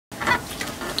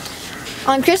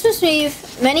On Christmas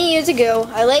Eve, many years ago,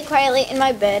 I lay quietly in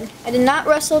my bed. I did not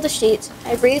rustle the sheets.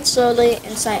 I breathed slowly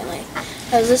and silently.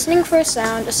 I was listening for a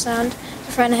sound a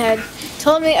friend had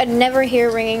told me I'd never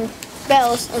hear ringing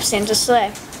bells or Santa's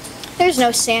sleigh. There's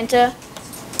no Santa,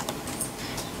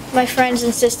 my friends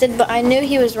insisted, but I knew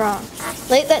he was wrong.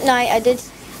 Late that night,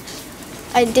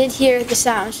 I did hear the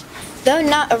sounds, though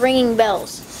not of ringing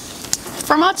bells.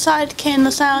 From outside came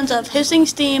the sounds of hissing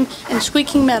steam and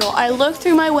squeaking metal. I looked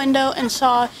through my window and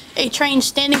saw a train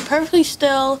standing perfectly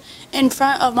still in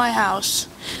front of my house.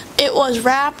 It was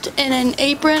wrapped in an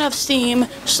apron of steam.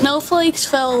 Snowflakes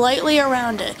fell lightly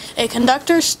around it. A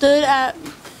conductor stood at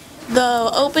the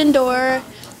open door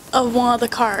of one of the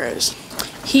cars.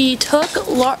 He took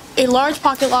a large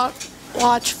pocket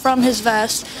watch from his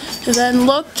vest, then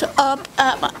looked up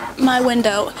at my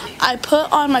window. I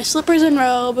put on my slippers and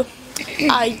robe.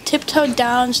 I tiptoed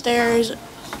downstairs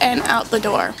and out the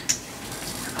door.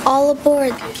 "All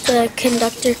aboard," the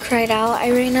conductor cried out. I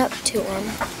ran up to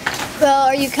him. Well,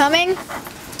 are you coming?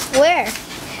 Where?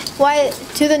 Why,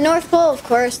 to the North Pole, of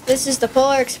course. This is the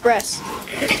Polar Express.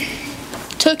 I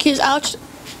took his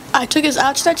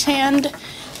outstretched hand,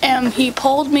 and he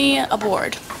pulled me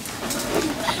aboard.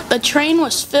 The train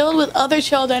was filled with other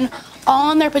children,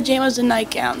 all in their pajamas and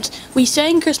nightgowns. We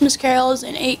sang Christmas carols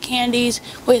and ate candies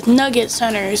with nugget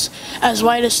centers as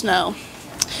white as snow.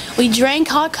 We drank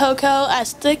hot cocoa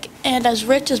as thick and as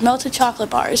rich as melted chocolate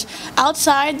bars.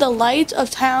 Outside, the lights of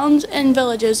towns and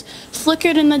villages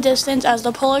flickered in the distance as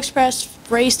the Polar Express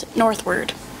raced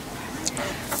northward.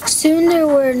 Soon there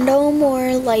were no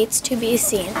more lights to be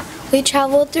seen. We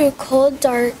traveled through cold,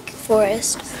 dark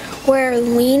forest, where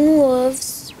lean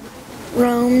wolves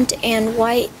roamed and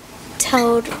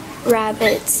white-tailed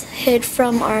rabbits hid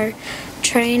from our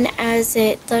train as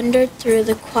it thundered through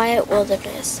the quiet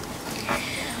wilderness.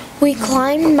 We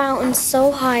climbed mountains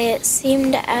so high it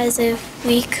seemed as if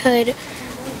we could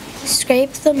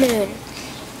scrape the moon.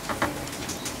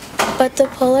 But the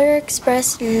Polar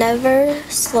Express never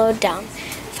slowed down.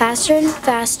 Faster and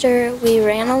faster we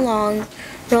ran along,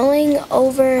 rolling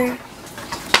over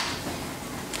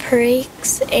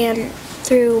peaks and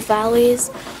through valleys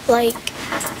like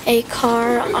a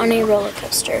car on a roller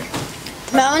coaster.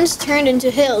 The mountains turned into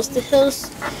hills, the hills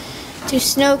to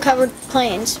snow-covered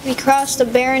plains. We crossed the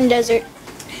barren desert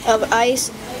of ice,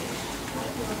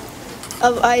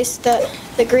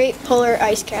 the great polar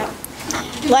ice cap.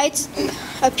 Lights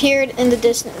appeared in the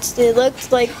distance. They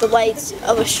looked like the lights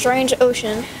of a strange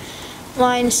ocean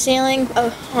line sailing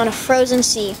on a frozen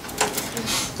sea.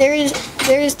 There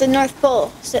is the North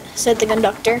Pole, said the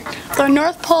conductor. The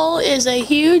North Pole is a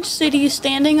huge city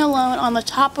standing alone on the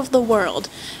top of the world,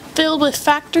 filled with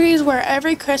factories where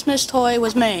every Christmas toy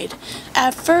was made.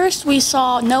 At first we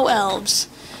saw no elves.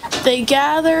 They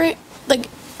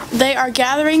are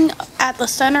gathering at the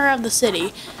center of the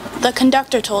city, the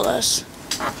conductor told us.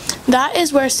 That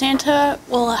is where Santa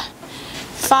will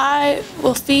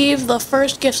feed the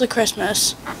first gifts of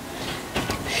Christmas.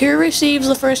 Who receives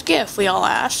the first gift, we all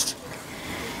asked.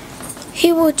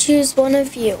 "He will choose one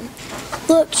of you."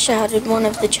 "Look," shouted one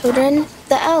of the children,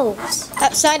 "the elves."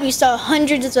 Outside we saw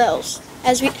hundreds of elves.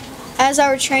 As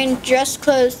our train just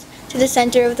closed to the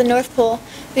center of the North Pole,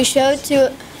 we showed to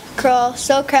a crawl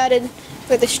so crowded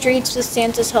were the streets with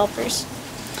Santa's helpers.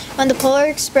 When the Polar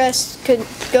Express could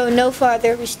go no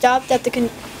farther, we stopped at the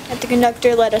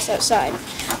conductor led us outside.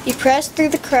 We pressed through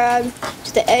the crowd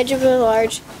to the edge of a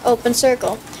large open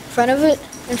circle.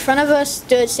 In front of us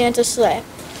stood Santa's sleigh.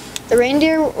 The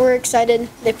reindeer were excited.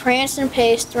 They pranced and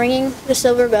paced, ringing the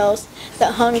silver bells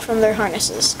that hung from their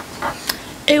harnesses.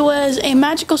 It was a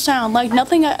magical sound like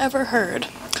nothing I ever heard.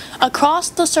 Across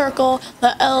the circle,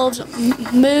 the elves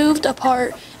moved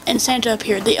apart and Santa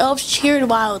appeared. The elves cheered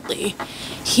wildly.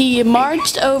 He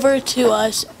marched over to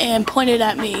us and pointed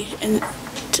at me and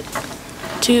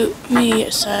to me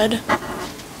said,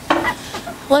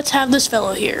 "Let's have this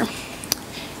fellow here."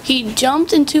 He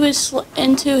jumped into his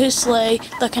sleigh.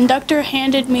 The conductor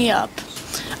handed me up.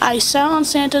 I sat on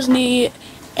Santa's knee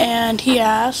and he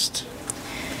asked,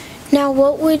 "Now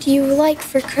what would you like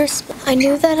for Christmas?" I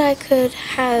knew that I could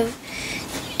have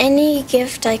any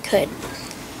gift I could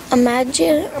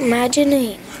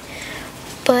imagining,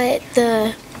 but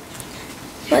the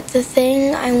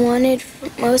thing I wanted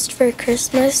most for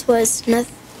Christmas was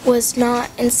not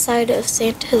inside of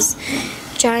Santa's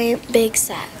giant big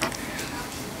sack.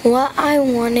 What I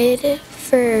wanted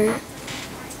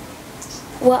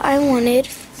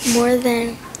more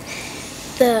than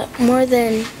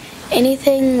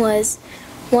anything was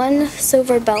one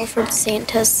silver bell from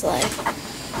Santa's sleigh.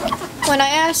 When I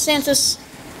asked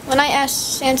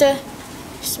Santa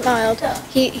smiled.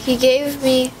 He gave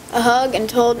me a hug and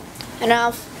told an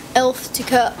elf to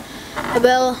cut a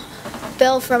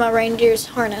bell from a reindeer's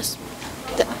harness.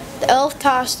 The elf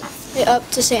tossed it up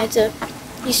to Santa.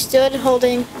 He stood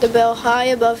holding the bell high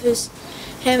above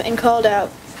him and called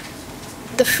out,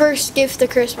 "The first gift of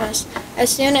Christmas." As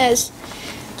soon as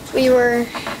we were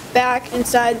back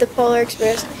inside the Polar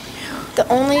Express, the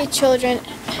only children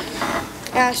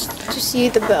asked to see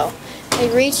the bell. I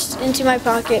reached into my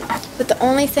pocket, but the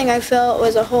only thing I felt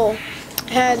was a hole.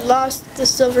 I had lost the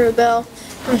silver bell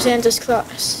from Santa's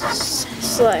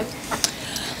sleigh.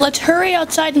 "Let's hurry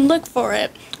outside and look for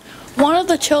it," one of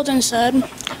the children said,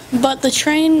 but the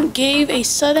train gave a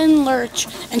sudden lurch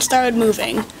and started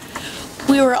moving.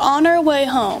 We were on our way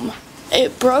home.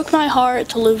 It broke my heart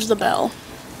to lose the bell.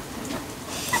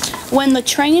 When the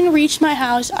train reached my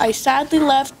house, I sadly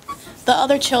left the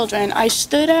other children. I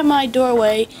stood at my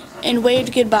doorway and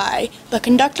waved goodbye. The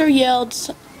conductor yelled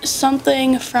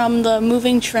something from the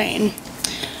moving train,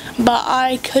 but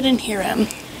I couldn't hear him.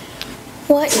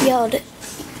 What?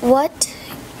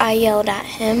 I yelled at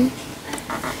him.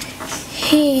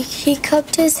 He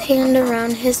cupped his hand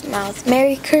around his mouth.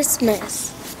 "Merry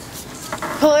Christmas."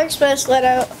 Polar Express let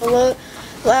out a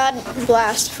loud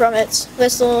blast from its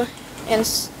whistle and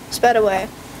sped away.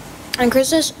 On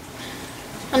Christmas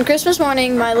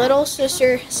morning, my little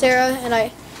sister Sarah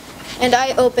and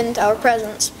I opened our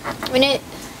presents. When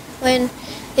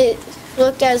it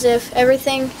looked as if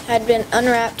everything had been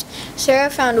unwrapped, Sarah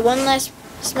found one last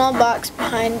small box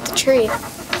behind the tree.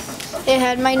 It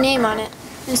had my name on it.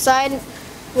 Inside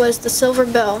was the silver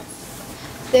bell.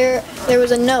 There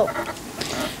was a note.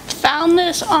 "Found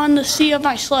this on the seat of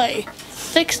my sleigh.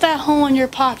 Fix that hole in your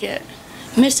pocket.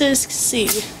 Mrs.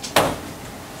 C."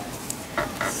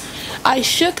 I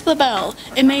shook the bell.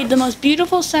 It made the most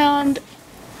beautiful sound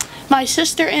my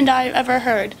sister and I ever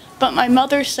heard, but my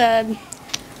mother said,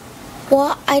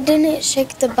 "Well, I didn't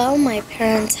shake the bell. My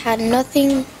parents had not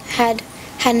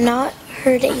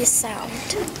heard a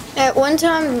sound." At one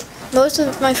time, most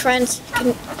of my friends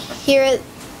could hear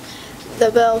the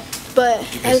bell, but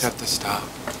You guys have to stop.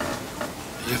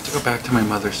 You have to go back to my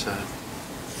mother said.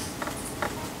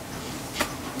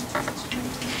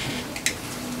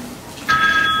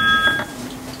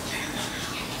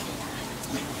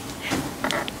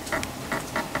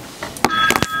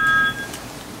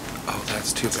 Oh,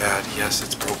 that's too bad. Yes,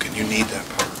 it's broken. You need that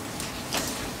part.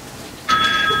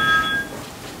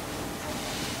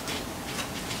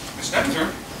 Miss Spencer?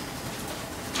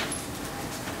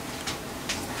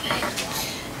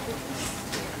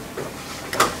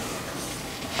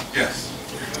 Yes.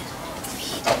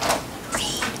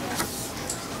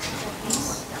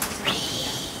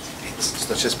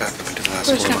 Let's just back up into the last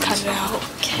 "We're just four gonna cut lines. it out."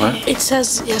 What? It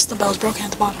says, "Yes, the bell's broken"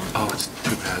 at the bottom. Oh, it's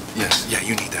too bad. Yes. Yeah,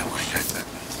 you need that line. That explains it.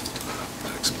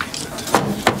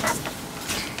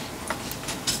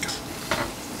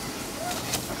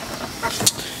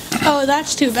 "Oh,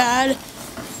 that's too bad."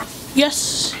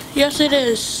 Yes, it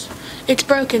is. It's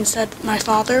broken," said my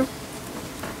father.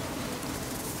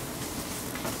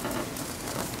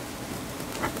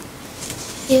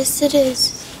 "Yes, it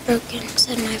is broken,"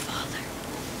 said my father.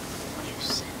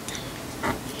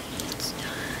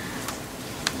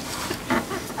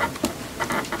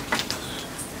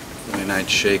 When I'd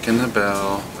shaken the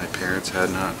bell, my parents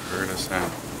had not heard a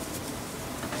sound.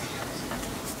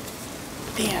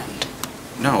 The end.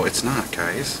 No, it's not,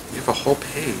 guys. You have a whole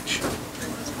page.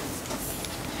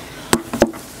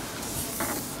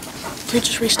 Do we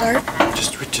just restart?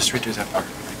 Just redo that part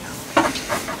right now.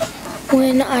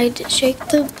 When I'd shake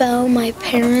the bell, my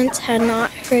parents had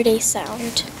not heard a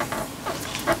sound.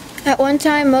 at one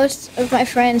time most of my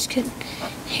friends could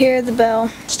hear the bell.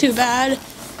 It's too bad.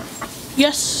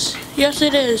 Yes,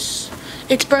 it is.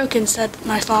 It's broken," said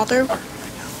my father.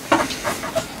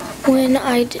 When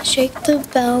I'd shake the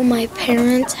bell, my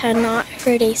parents had not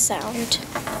heard a sound.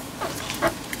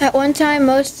 At one time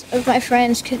most of my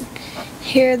friends could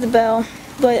hear the bell,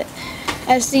 but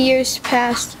as the years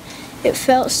passed, it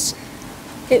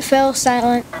fell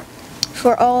silent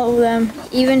for all of them.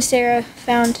 Even Sarah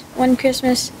found one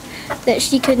Christmas that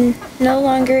she could no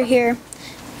longer hear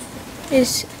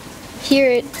its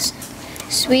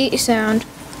sweet sound.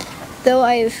 Though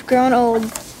I've grown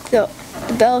old, the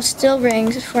bell still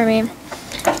rings for me,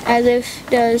 as it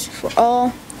does for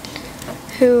all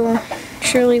who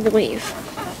truly believe.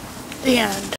 The end.